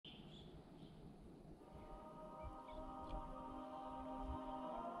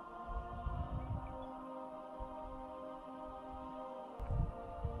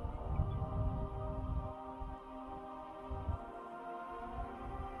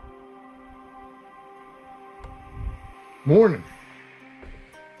Morning.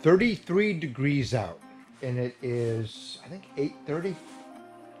 33 degrees out, and it is, I think, 8:30,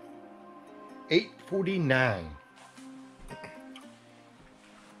 8:49.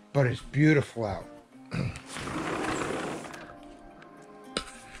 But it's beautiful out.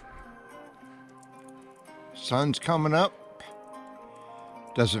 Sun's coming up.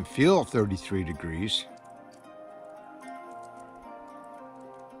 Doesn't feel 33 degrees.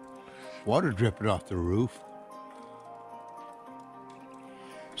 Water dripping off the roof.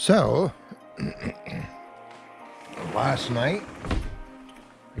 So, last night,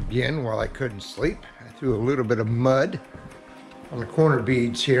 again, while I couldn't sleep, I threw a little bit of mud on the corner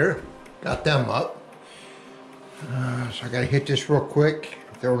beads here. Got them up. So I gotta hit this real quick.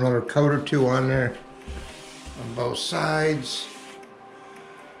 Throw another coat or two on there on both sides.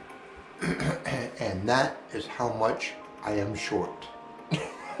 And that is how much I am short.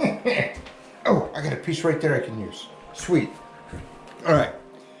 Oh, I got a piece right there I can use. Sweet. All right.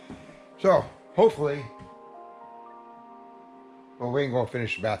 So, hopefully, well, we ain't gonna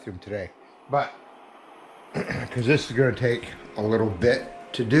finish the bathroom today, but, because this is gonna take a little bit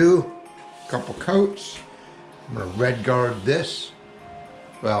to do, a couple coats. I'm gonna red guard this.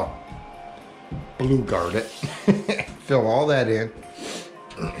 Well, blue guard it. Fill all that in.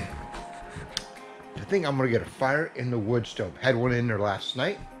 I think I'm gonna get a fire in the wood stove. Had one in there last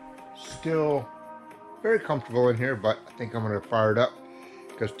night. Still very comfortable in here, but I think I'm gonna fire it up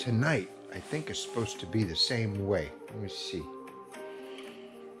because tonight I think is supposed to be the same way. Let me see.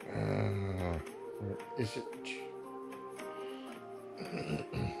 Where is it?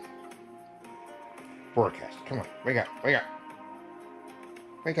 Forecast. Come on, wake up, wake up,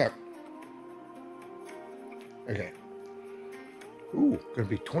 wake up. Okay. Ooh, gonna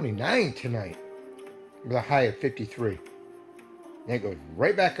be 29 tonight with a high of 53. Then it goes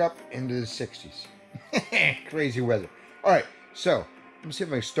right back up into the 60s. Crazy weather. All right, so let me see if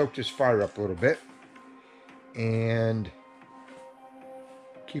I can stoke this fire up a little bit and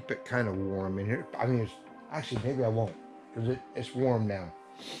keep it kind of warm in here. I mean, it's, actually, maybe I won't because it's warm now.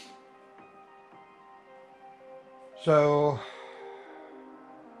 So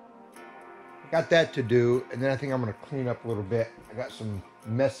I got that to do, and then I think I'm going to clean up a little bit. I got some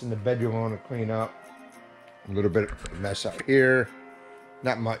mess in the bedroom I want to clean up. A little bit of mess up here.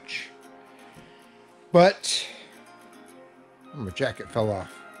 Not much. But my jacket fell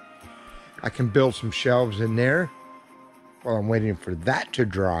off. I can build some shelves in there while I'm waiting for that to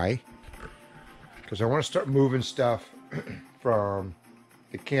dry, because I want to start moving stuff from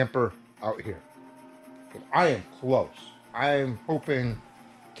the camper out here. I am close. I'm hoping,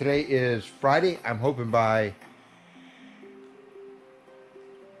 today is Friday, I'm hoping by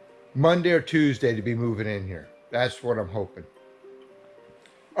Monday or Tuesday to be moving in here. That's what I'm hoping.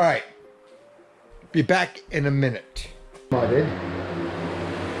 All right, be back in a minute. Mudded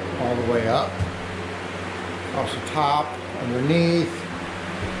all the way up, across the top, underneath,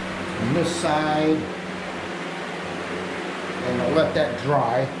 from this side, and I'll let that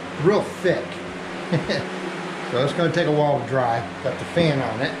dry real thick. So it's going to take a while to dry. Got the fan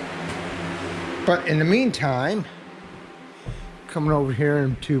on it. But in the meantime, coming over here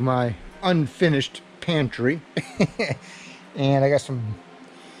into my unfinished pantry, and I got some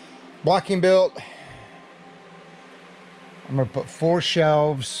blocking built. I'm going to put 4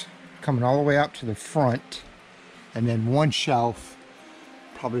 shelves coming all the way up to the front, and then 1 shelf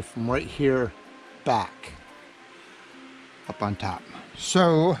probably from right here back up on top.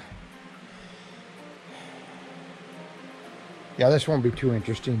 So yeah, this won't be too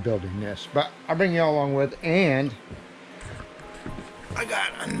interesting building this, but I'll bring you all along with, and I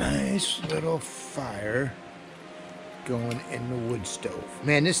got a nice little fire going in the wood stove.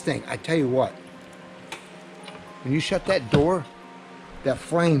 Man, this thing, I tell you what, when you shut that door, that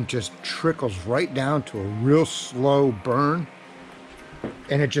flame just trickles right down to a real slow burn,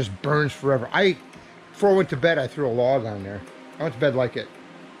 and it just burns forever. Before I went to bed, I threw a log on there. I went to bed like at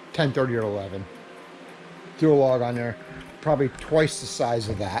 10:30 or 11. Threw a log on there, probably twice the size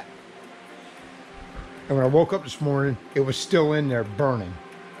of that. And when I woke up this morning, it was still in there burning.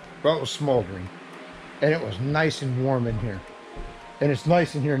 Well, it was smoldering. And it was nice and warm in here. And it's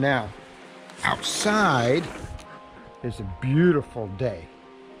nice in here now. Outside is a beautiful day.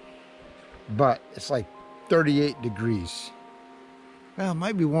 But it's like 38 degrees. Well, it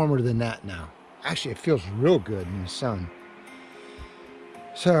might be warmer than that now. Actually, it feels real good in the sun.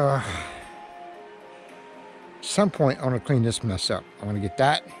 So, at some point, I want to clean this mess up. I want to get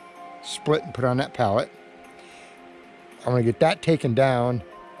that split and put on that pallet. I want to get that taken down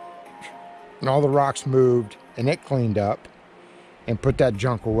and all the rocks moved and it cleaned up and put that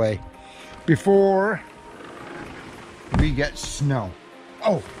junk away before we get snow.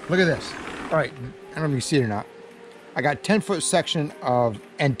 Oh, look at this. All right, I don't know if you see it or not. I got 10-foot section of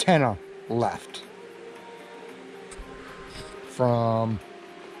antenna left from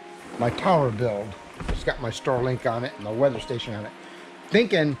my tower build. It's got my Starlink on it and my weather station on it.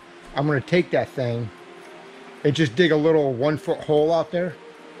 Thinking I'm gonna take that thing and just dig a little 1-foot hole out there,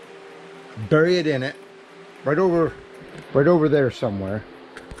 bury it in it, right over there somewhere,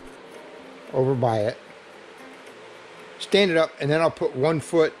 over by it, stand it up, and then I'll put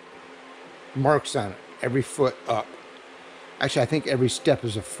 1-foot marks on it, every foot up. Actually, I think every step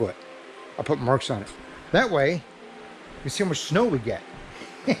is a foot. I'll put marks on it. That way, you can see how much snow we get.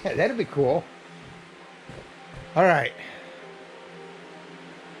 That'd be cool. All right.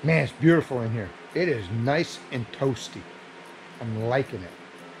 Man, it's beautiful in here. It is nice and toasty. I'm liking it.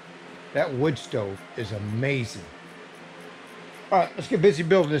 That wood stove is amazing. All right, let's get busy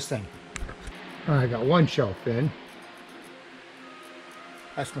building this thing. All right, I got 1 shelf in.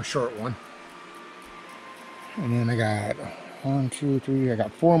 That's my short one. And then I got 1, 2, 3, I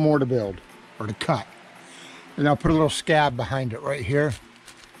got 4 more to build, or to cut. And I'll put a little scab behind it right here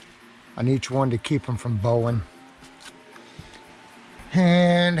on each one to keep them from bowing.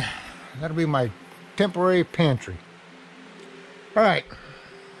 And that'll be my temporary pantry. All right,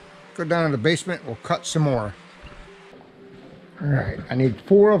 go down to the basement, we'll cut some more. All right, I need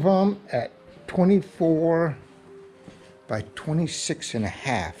 4 of them at 24 by 26 and a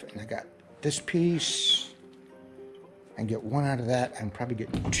half. And I got this piece. I can get 1 out of that. I can probably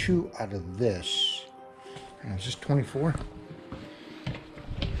get 2 out of this. And is this 24?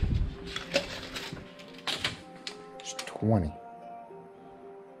 It's 20.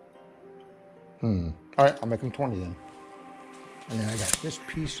 All right, I'll make them 20 then. And then I got this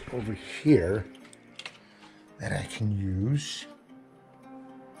piece over here that I can use.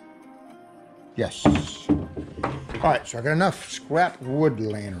 Yes. All right, so I got enough scrap wood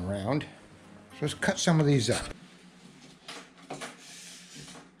laying around. So let's cut some of these up.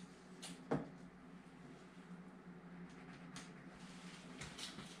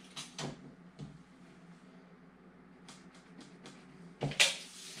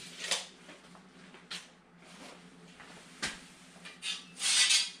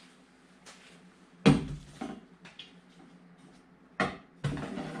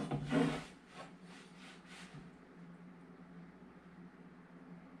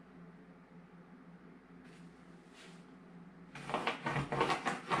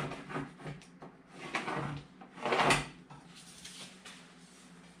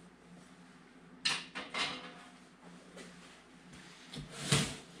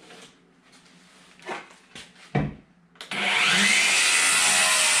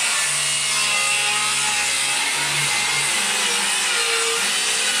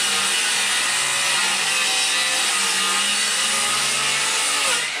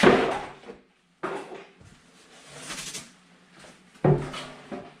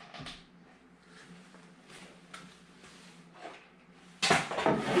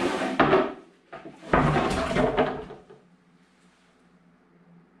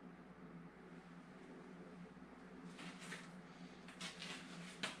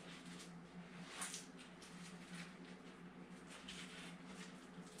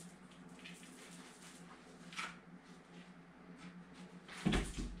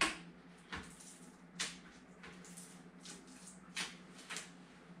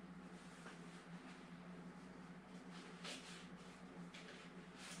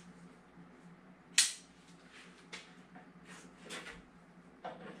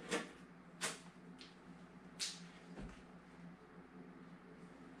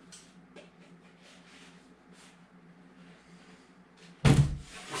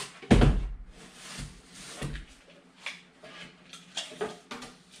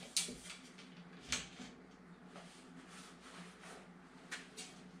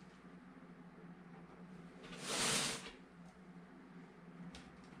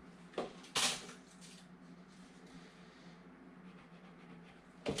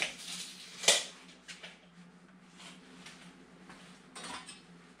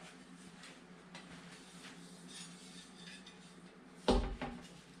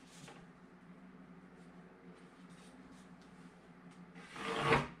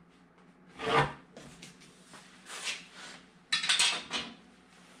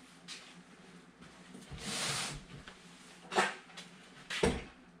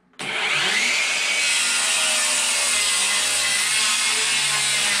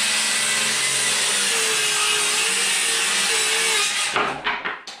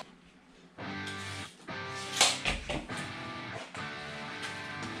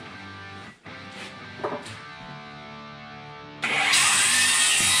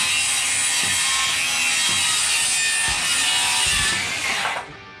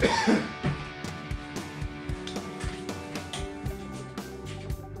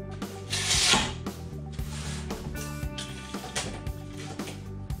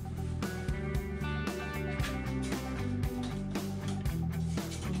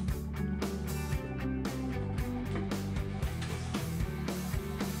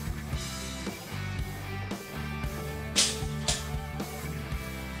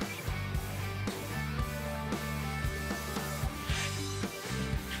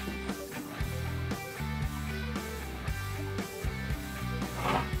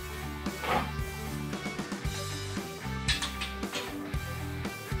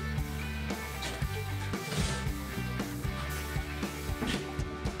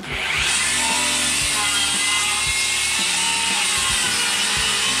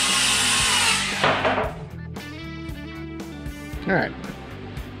 All right,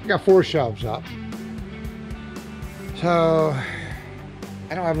 I got 4 shelves up. So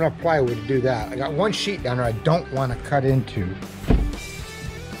I don't have enough plywood to do that. I got 1 sheet down there I don't want to cut into.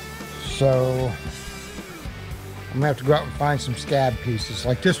 So I'm gonna have to go out and find some scab pieces.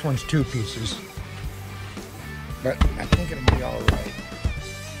 Like this one's 2 pieces. But I think it'll be all right.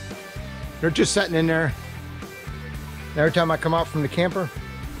 They're just sitting in there. Every time I come out from the camper,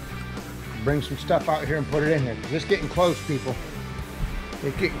 bring some stuff out here and put it in here. It's getting close, people.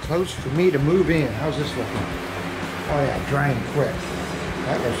 It's getting close for me to move in. How's this looking? Oh yeah, drying quick.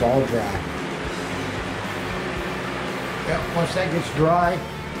 That was all dry. Yeah, once that gets dry,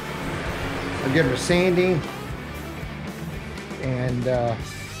 I'll give it a sanding and I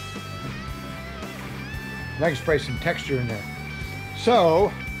can spray some texture in there.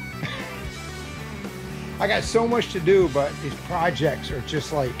 So, I got so much to do, but these projects are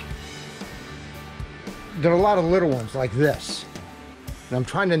just like, there are a lot of little ones like this. And I'm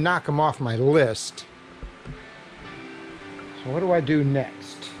trying to knock them off my list. So what do I do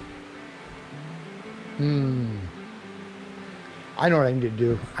next? I know what I need to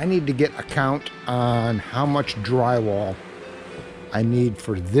do. I need to get a count on how much drywall I need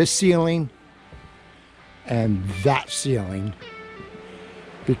for this ceiling and that ceiling,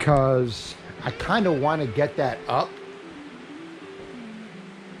 because I kind of want to get that up.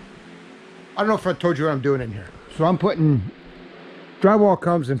 I don't know if I told you what I'm doing in here. So I'm putting, drywall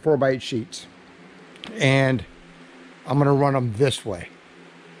comes in 4x8 sheets, and I'm going to run them this way.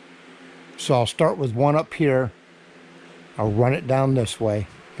 So I'll start with one up here. I'll run it down this way,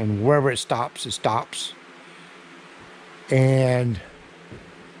 and wherever it stops, it stops. And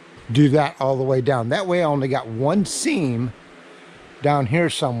do that all the way down. That way I only got 1 seam down here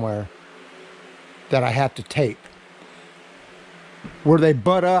somewhere that I have to tape. Where they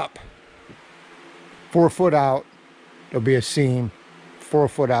butt up, 4 foot out, there'll be a seam. 4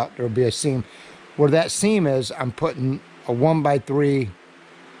 foot out, there'll be a seam. Where that seam is, I'm putting a 1x3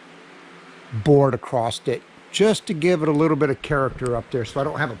 board across it, just to give it a little bit of character up there, so I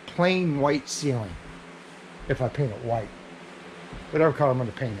don't have a plain white ceiling if I paint it white. Whatever color I'm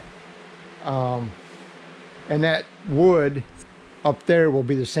going to paint it. And that wood up there will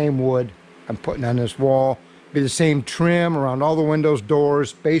be the same wood I'm putting on this wall. Be the same trim around all the windows,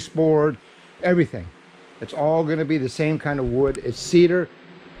 doors, baseboard, everything. It's all going to be the same kind of wood. It's cedar.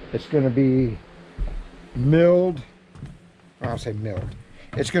 It's going to be milled. I'll say milled.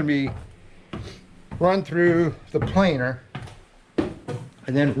 It's going to be run through the planer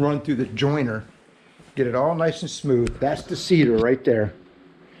and then run through the joiner. Get it all nice and smooth. That's the cedar right there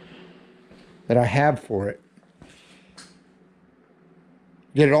that I have for it.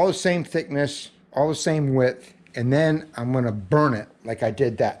 Get it all the same thickness, all the same width, and then I'm going to burn it like I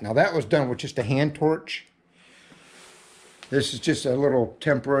did that. Now that was done with just a hand torch. This is just a little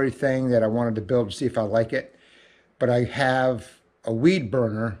temporary thing that I wanted to build to see if I like it. But I have a weed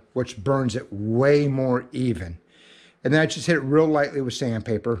burner which burns it way more even. And then I just hit it real lightly with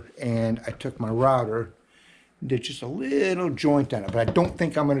sandpaper, and I took my router and did just a little joint on it. But I don't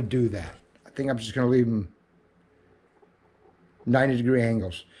think I'm going to do that. I think I'm just going to leave them 90-degree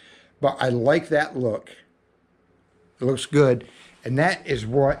angles. But I like that look. It looks good. And that is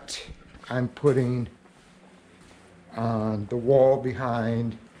what I'm putting on the wall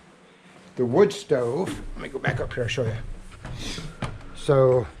behind the wood stove. Let me go back up here and show you.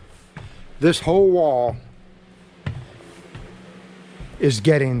 So this whole wall is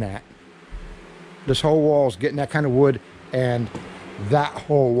getting that. This whole wall is getting that kind of wood, and that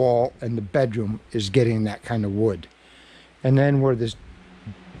whole wall in the bedroom is getting that kind of wood. And then where this,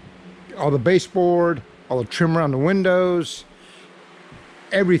 all the baseboard, all the trim around the windows,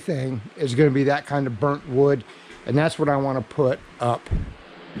 everything is going to be that kind of burnt wood. And that's what I want to put up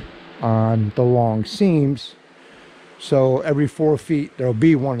on the long seams. So every 4 feet there'll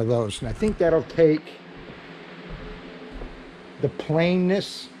be one of those. And I think that'll take the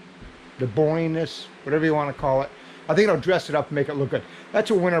plainness, the boringness, whatever you want to call it. I think it'll dress it up and make it look good.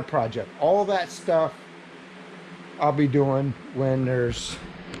 That's a winter project. All that stuff I'll be doing when there's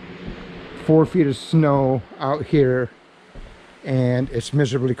 4 feet of snow out here and it's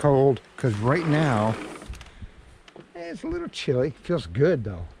miserably cold, because right now it's a little chilly. Feels good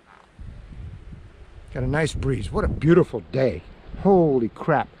though. Got a nice breeze. What a beautiful day. Holy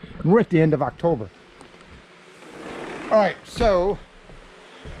crap. And we're at the end of October. All right, so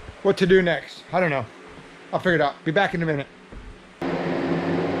what to do next? I don't know. I'll figure it out. Be back in a minute.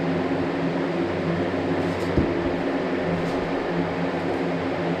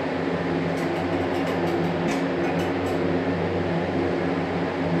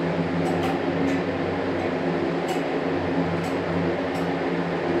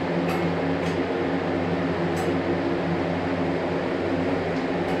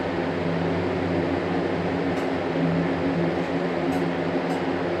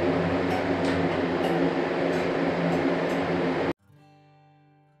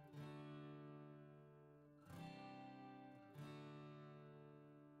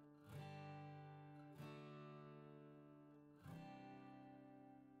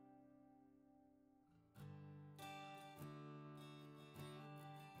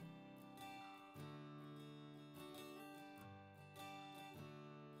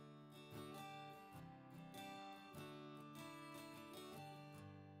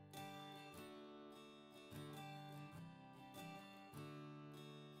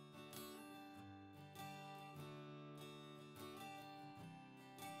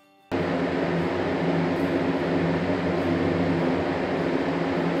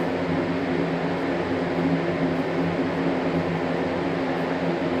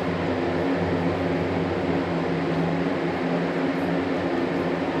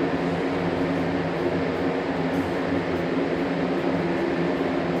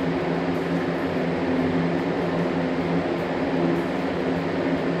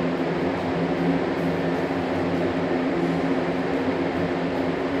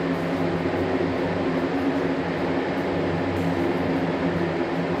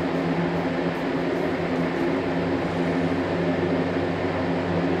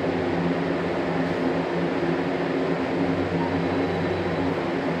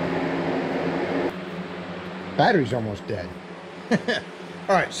 battery's almost dead.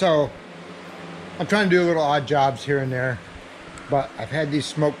 All right, so I'm trying to do little odd jobs here and there, but I've had these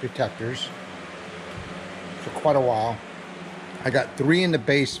smoke detectors for quite a while. I got 3 in the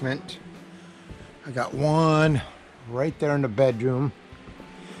basement. I got 1 right there in the bedroom.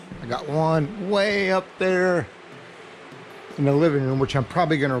 I got 1 way up there in the living room, which I'm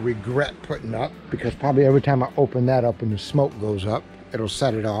probably going to regret putting up, because probably every time I open that up and the smoke goes up, it'll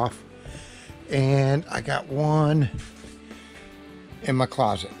set it off. And I got 1 in my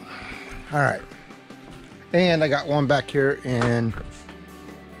closet. All right. And I got 1 back here in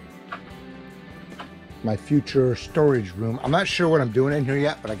my future storage room. I'm not sure what I'm doing in here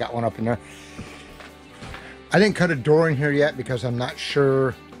yet, but I got 1 up in there. I didn't cut a door in here yet because I'm not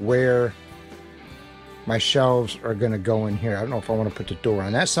sure where my shelves are going to go in here. I don't know if I want to put the door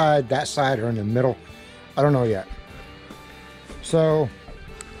on that side, or in the middle. I don't know yet. So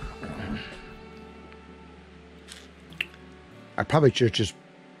I probably should have just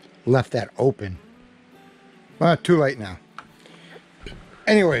left that open. Well, too late now.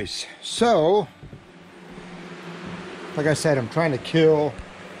 Anyways, so like I said, I'm trying to kill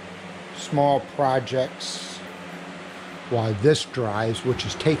small projects while this dries, which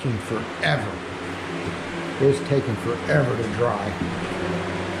is taking forever. It's taking forever to dry.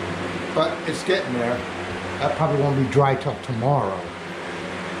 But it's getting there. That probably won't be dry till tomorrow.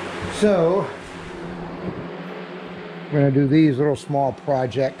 So I'm gonna do these little small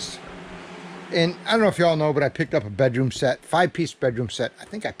projects. And I don't know if y'all know, but I picked up a bedroom set, 5-piece bedroom set. I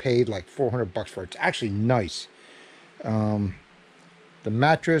think I paid like 400 bucks for it. It's actually nice. The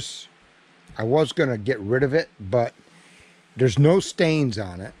mattress, I was gonna get rid of it, but there's no stains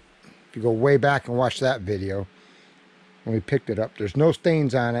on it. If you go way back and watch that video when we picked it up, there's no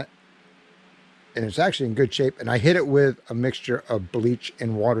stains on it, and it's actually in good shape. And I hit it with a mixture of bleach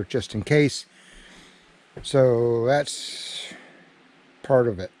and water just in case. So that's part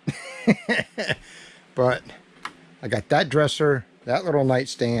of it. But I got that dresser, that little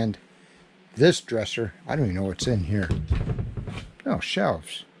nightstand, this dresser. I don't even know what's in here. Oh,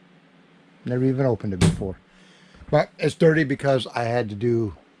 shelves. Never even opened it before. But it's dirty because I had to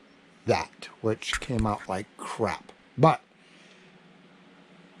do that, which came out like crap. But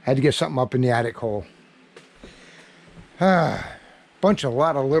I had to get something up in the attic hole. A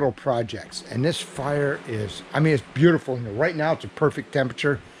lot of little projects. And this fire is, I mean, it's beautiful. You know, right now it's a perfect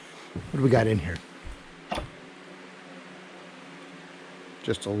temperature. What do we got in here?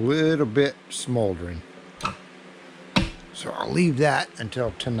 Just a little bit smoldering. So I'll leave that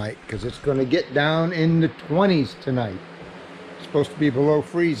until tonight, because it's going to get down in the 20s tonight. It's supposed to be below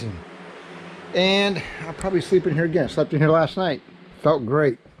freezing. And I'll probably sleep in here again. Slept in here last night. Felt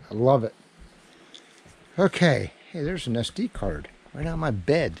great. I love it. Okay. Hey, there's an SD card right on my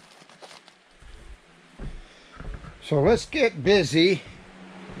bed. So let's get busy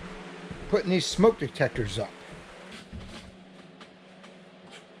putting these smoke detectors up.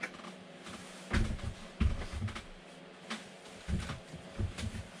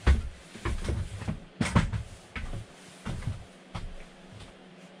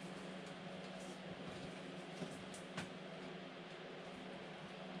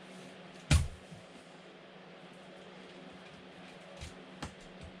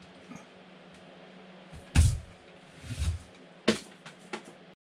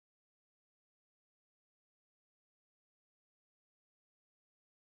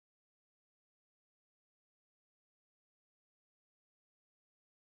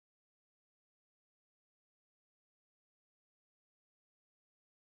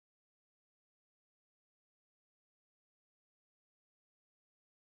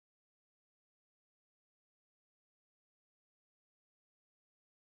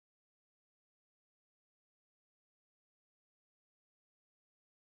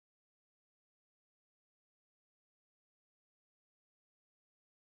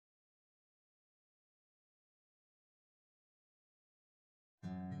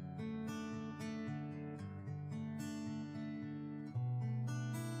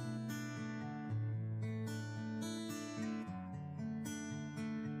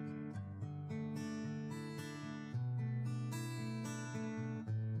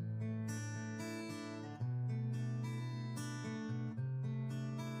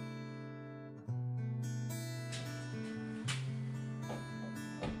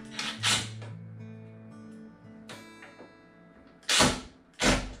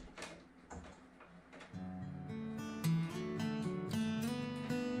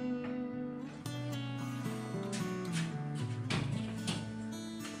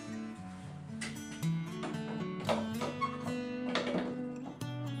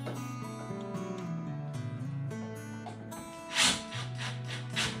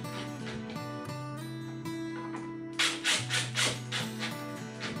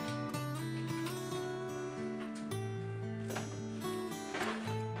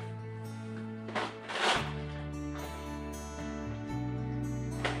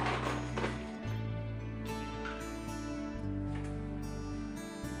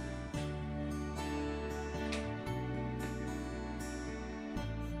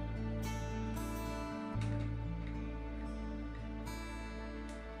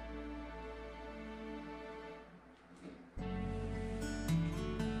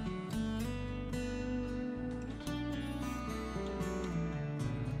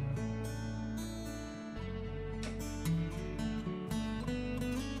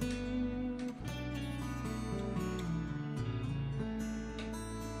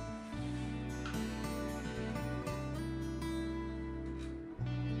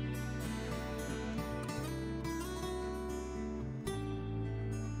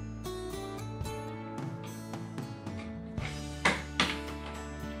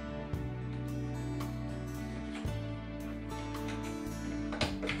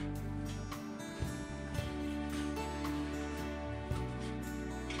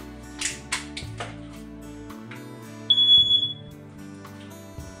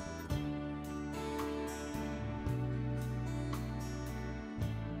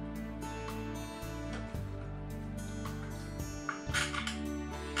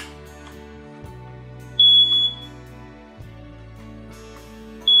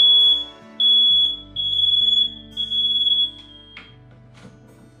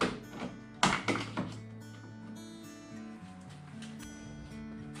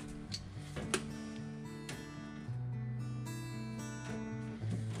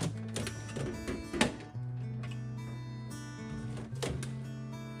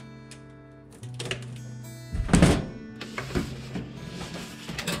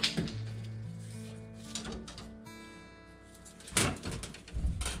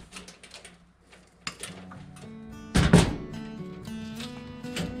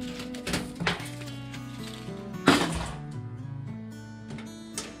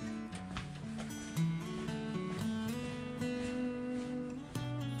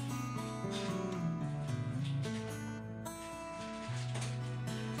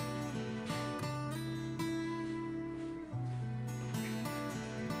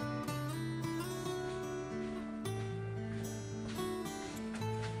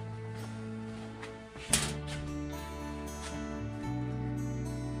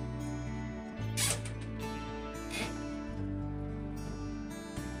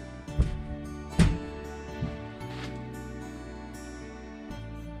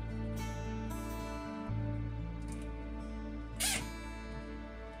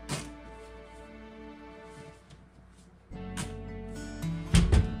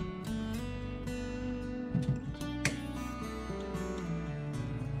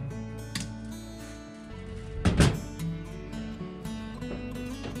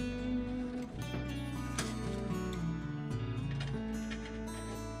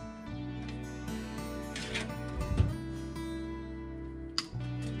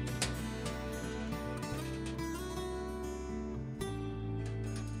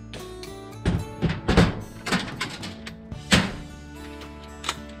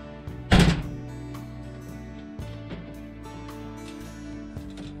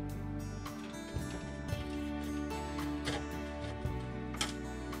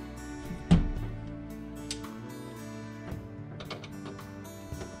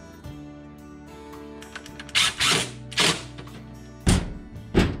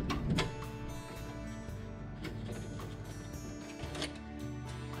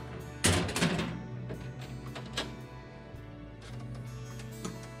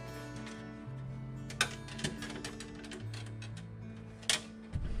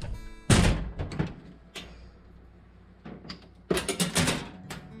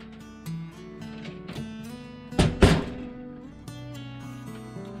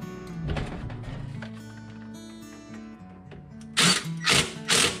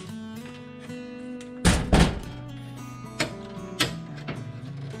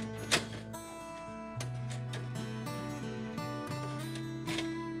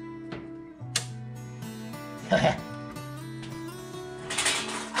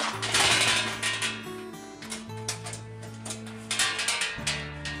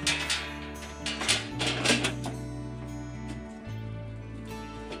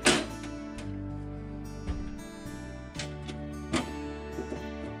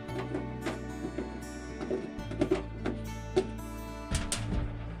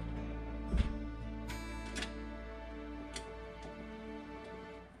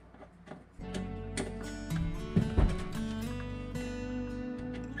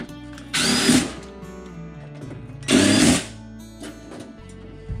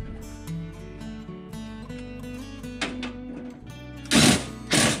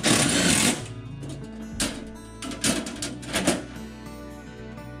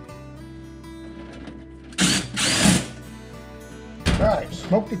 Alright,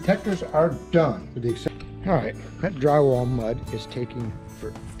 smoke detectors are done. Alright, that drywall mud is taking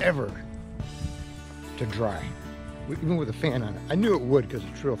forever to dry, even with a fan on it. I knew it would because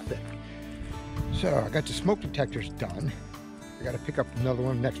it's real thick. So I got the smoke detectors done. I got to pick up another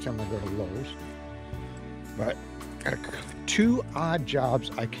one next time I go to Lowe's. But I got two odd jobs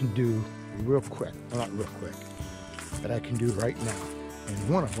I can do real quick. Well, not real quick, that I can do right now. And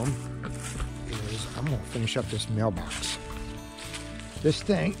one of them is I'm going to finish up this mailbox. This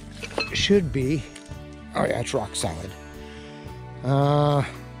thing should be, oh yeah, it's rock solid.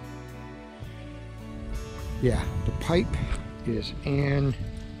 Yeah, the pipe is in,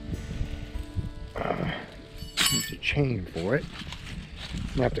 needs a chain for it. I'm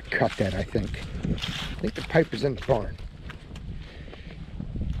gonna have to cut that, I think. I think the pipe is in the barn.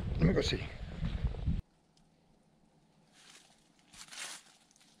 Let me go see.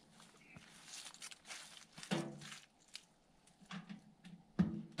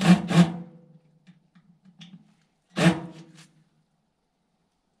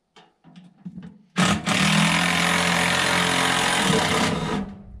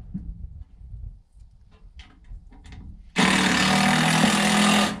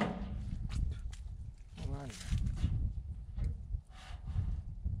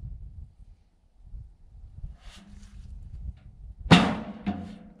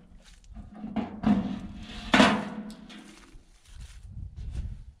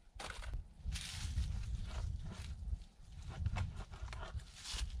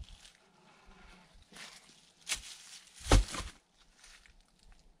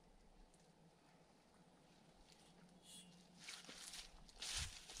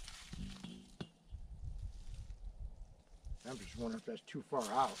 I'm just wondering if that's too far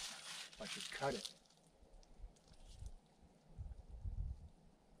out. I should cut it.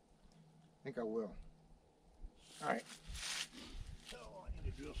 I think I will. All right. So I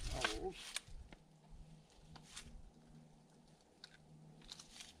need to drill some holes.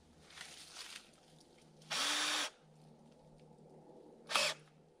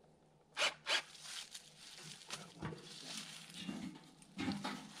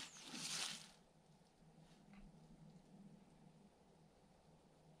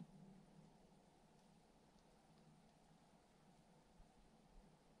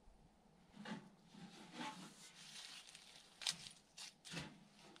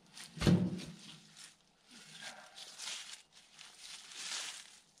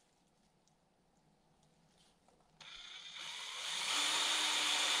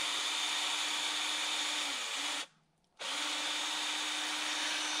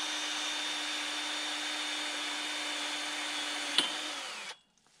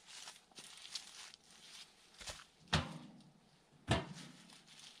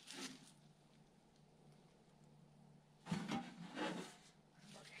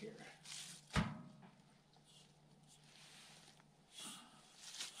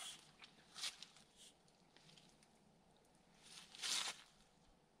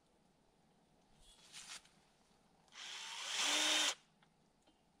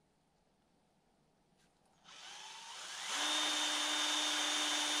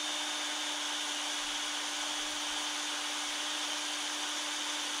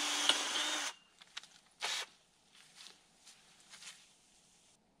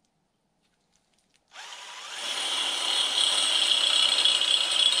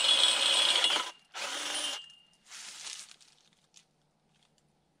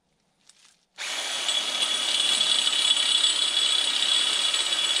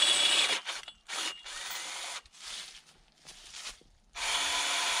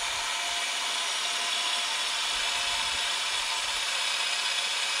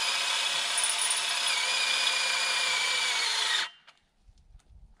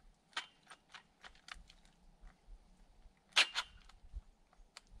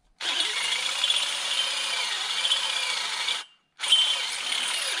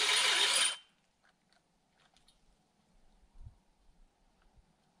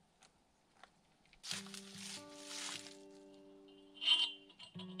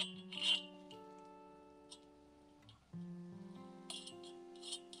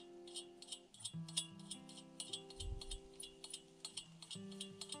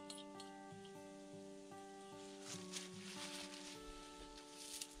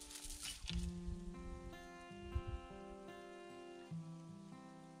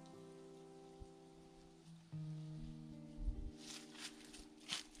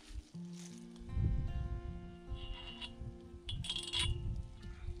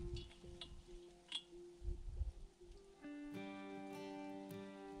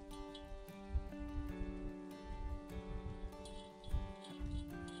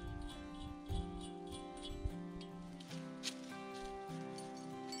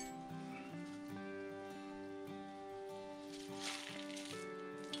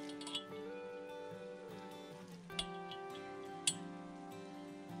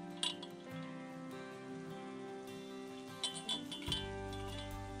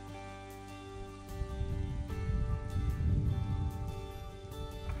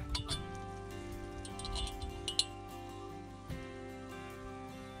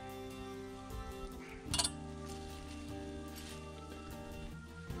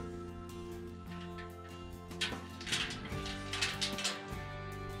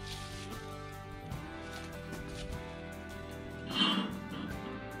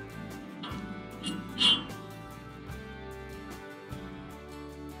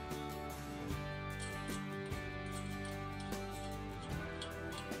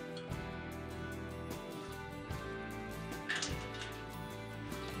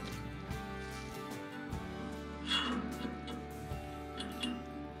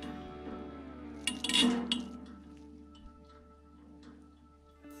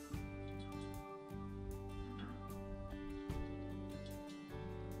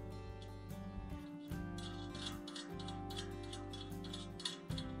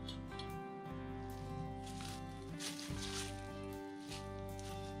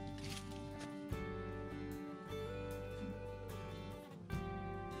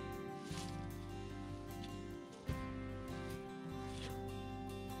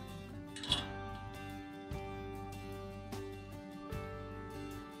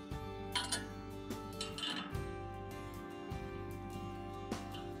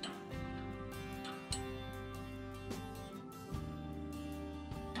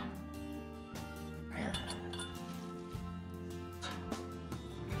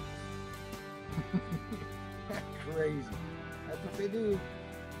 crazy. That's what they do.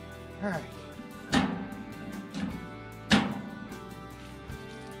 All right. I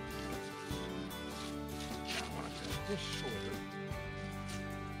want to cut this shorter.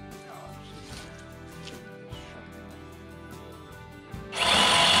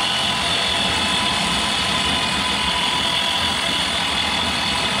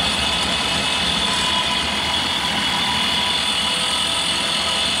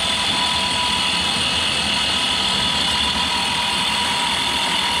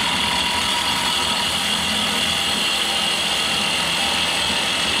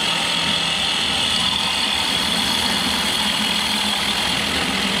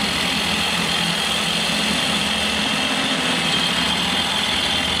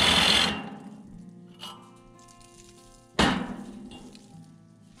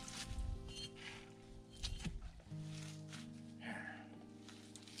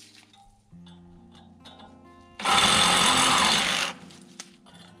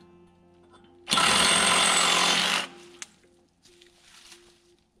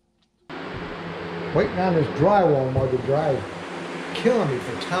 Waiting on this drywall mud to dry, killing me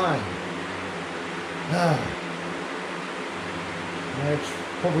for time. It's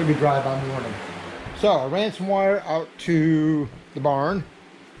hopefully be dry by morning. So I ran some wire out to the barn.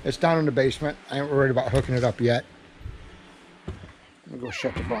 It's down in the basement. I ain't worried about hooking it up yet. I'm gonna go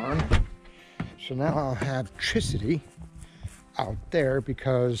shut the barn. So now I'll have electricity out there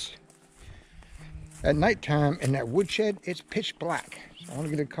because at nighttime in that woodshed, it's pitch black. So I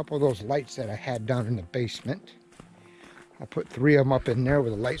want to get a couple of those lights that I had down in the basement. I put 3 of them up in there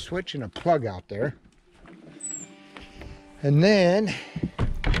with a light switch and a plug out there. And then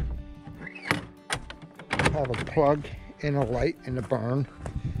I have a plug and a light in the barn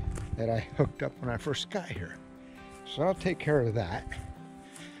that I hooked up when I first got here. So I'll take care of that.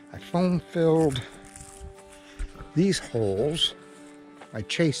 I foam filled these holes, my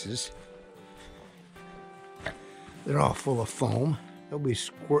chases. They're all full of foam. They'll be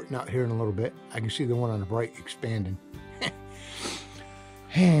squirting out here in a little bit. I can see the one on the right expanding.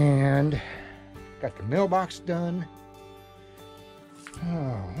 And got the mailbox done.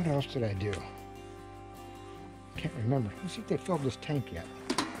 Oh, what else did I do? Can't remember. Let's see if they filled this tank yet.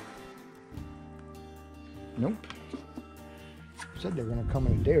 Nope. Said they're gonna come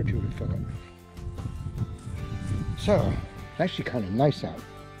in a day or 2 to fill it. So, it's actually kind of nice out.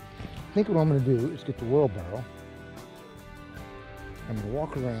 I think what I'm gonna do is get the wheelbarrow. I'm gonna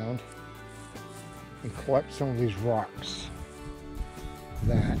walk around and collect some of these rocks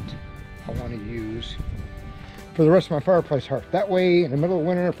that I want to use for the rest of my fireplace hearth. That way, in the middle of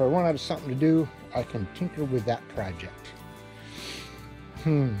winter, if I run out of something to do, I can tinker with that project.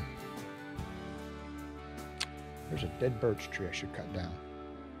 There's a dead birch tree I should cut down.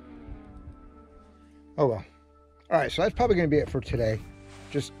 Oh well. Alright, so that's probably going to be it for today.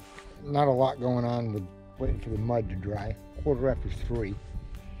 Just not a lot going on with waiting for the mud to dry. 3:15.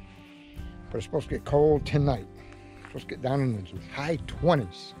 But it's supposed to get cold tonight. It's supposed to get down in the high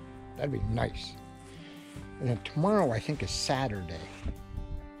 20s. That'd be nice. And then tomorrow I think is Saturday.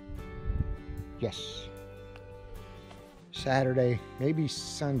 Yes. Saturday, maybe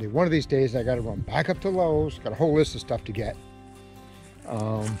Sunday. One of these days I gotta run back up to Lowe's. Got a whole list of stuff to get.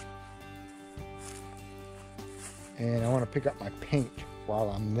 And I want to pick up my paint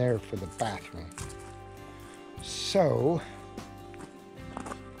while I'm there for the bathroom. So,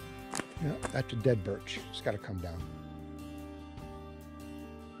 yeah, that's a dead birch. It's got to come down.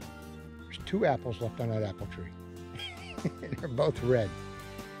 There's 2 apples left on that apple tree. They're both red.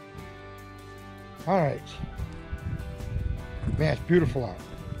 All right. Man, it's beautiful out.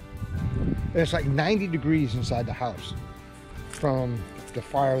 It's like 90 degrees inside the house from the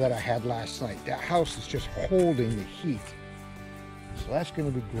fire that I had last night. That house is just holding the heat. So that's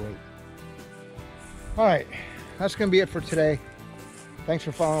going to be great. All right. That's going to be it for today. Thanks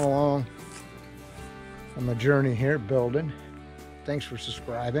for following along on my journey here building. Thanks for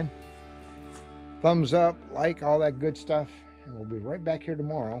subscribing. Thumbs up, like, all that good stuff. And we'll be right back here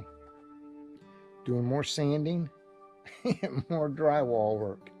tomorrow doing more sanding and more drywall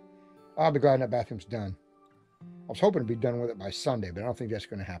work. I'll be glad that bathroom's done. I was hoping to be done with it by Sunday, but I don't think that's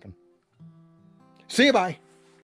going to happen. See you, bye.